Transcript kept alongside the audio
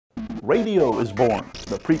radio is born.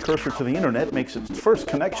 The precursor to the internet makes its first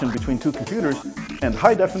connection between two computers, and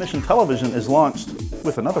high-definition television is launched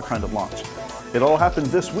with another kind of launch. It all happened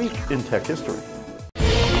this week in tech history.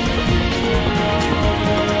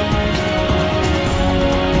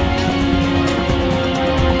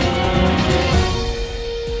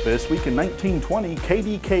 This week in 1920,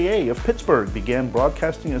 KDKA of Pittsburgh began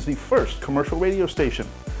broadcasting as the first commercial radio station.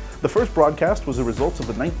 The first broadcast was a result of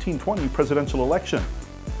the 1920 presidential election.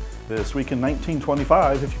 This week in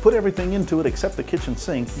 1925, if you put everything into it except the kitchen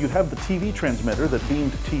sink, you'd have the TV transmitter that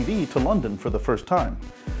beamed TV to London for the first time.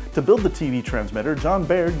 To build the TV transmitter, John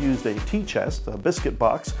Baird used a tea chest, a biscuit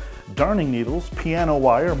box, darning needles, piano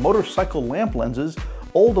wire, motorcycle lamp lenses,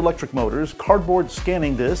 old electric motors, cardboard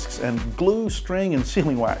scanning discs, and glue, string, and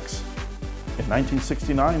sealing wax. In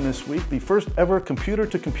 1969 this week, the first ever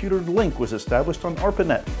computer-to-computer link was established on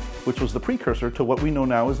ARPANET, which was the precursor to what we know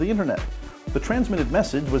now as the Internet. The transmitted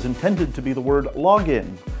message was intended to be the word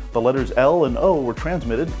login. The letters L and O were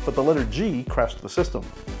transmitted, but the letter G crashed the system.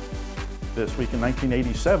 This week in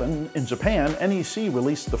 1987, in Japan, NEC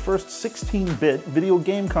released the first 16-bit video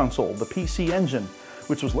game console, the PC Engine,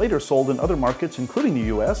 which was later sold in other markets, including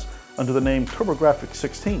the US, under the name TurboGrafx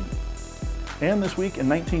 16. And this week in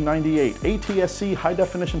 1998, ATSC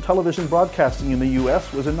high-definition television broadcasting in the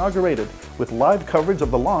US was inaugurated with live coverage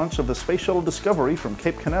of the launch of the Space Shuttle Discovery from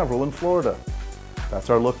Cape Canaveral in Florida.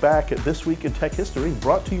 That's our look back at This Week in Tech History,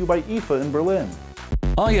 brought to you by IFA in Berlin.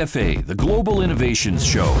 IFA, the Global Innovations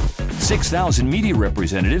Show. 6,000 media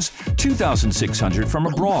representatives, 2,600 from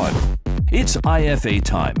abroad. It's IFA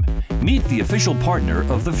time. Meet the official partner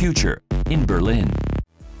of the future in Berlin.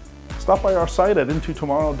 Stop by our site at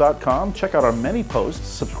intotomorrow.com, check out our many posts,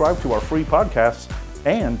 subscribe to our free podcasts,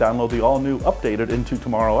 and download the all-new updated Into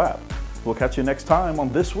Tomorrow app. We'll catch you next time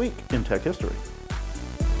on This Week in Tech History.